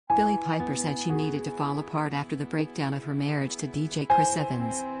Billie Piper said she needed to fall apart after the breakdown of her marriage to DJ Chris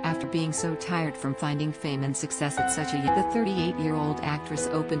Evans, after being so tired from finding fame and success at such a young age. The 38-year-old actress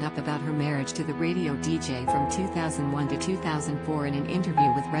opened up about her marriage to the radio DJ from 2001 to 2004 in an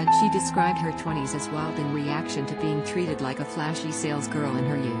interview with Red. She described her 20s as wild in reaction to being treated like a flashy salesgirl in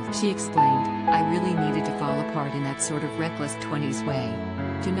her youth. She explained, "I really needed to fall apart in that sort of reckless 20s way.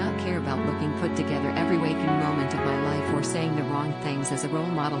 Do not care about looking put together every waking moment of my life or saying the wrong things as a role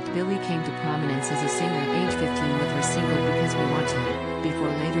model." Billie came to prominence as a singer at age 15 with her single Because We Want To,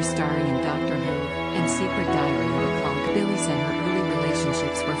 before later starring in Doctor Who and Secret Diary of a Clunk. Billie said her early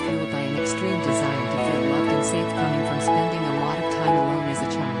relationships were fueled by an extreme desire to feel loved and safe, coming from spending a lot of time alone as a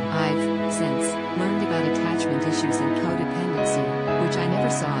child. I've, since, learned about attachment issues and codependency, which I never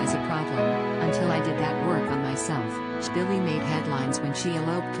saw as a problem, until I did that work on myself. Billie made headlines when she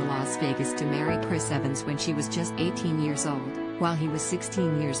eloped to Las Vegas to marry Chris Evans when she was just 18 years old, while he was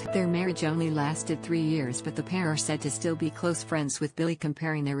 16 years. Their marriage only lasted 3 years, but the pair are said to still be close friends, with Billie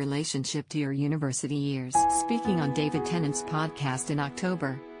comparing their relationship to her university years. Speaking on David Tennant's podcast in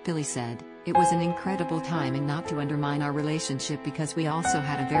October, Billie said, "It was an incredible time, and not to undermine our relationship because we also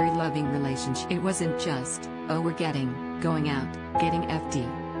had a very loving relationship. It wasn't just, oh, we're going out, getting FD.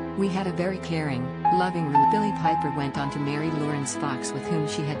 We had a very caring, loving relationship." Billie Piper went on to marry Laurence Fox, with whom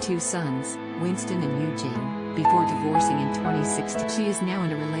she had 2 sons, Winston and Eugene, before divorcing in 2016. She is now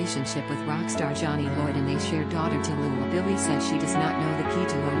in a relationship with rockstar Johnny Lloyd, and they share daughter Tallulah. Billie said she does not know the key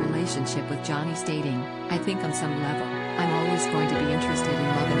to her relationship with Johnny, stating, "I think on some level, I'm always going to be interested in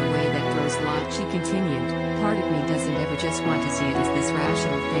love in a way that throws lots." She continued, "Part of me doesn't ever just want to see it as this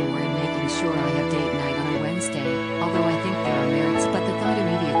rational thing where I'm making sure I have date night on a Wednesday, although I think there are merits, but the thought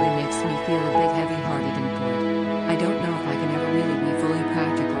immediately makes me feel a bit heavy-hearted and bored. I don't know if I can ever really be fully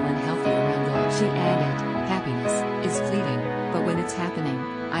practical and healthy around love." She added, "Happiness is fleeting, but when it's happening,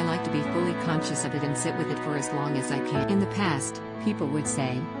 I like to be fully conscious of it and sit with it for as long as I can." In the past, people would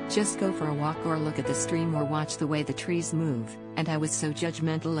say, "Just go for a walk or look at the stream or watch the way the trees move," and I was so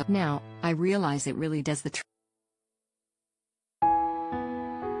judgmental of. Now, I realize it really does the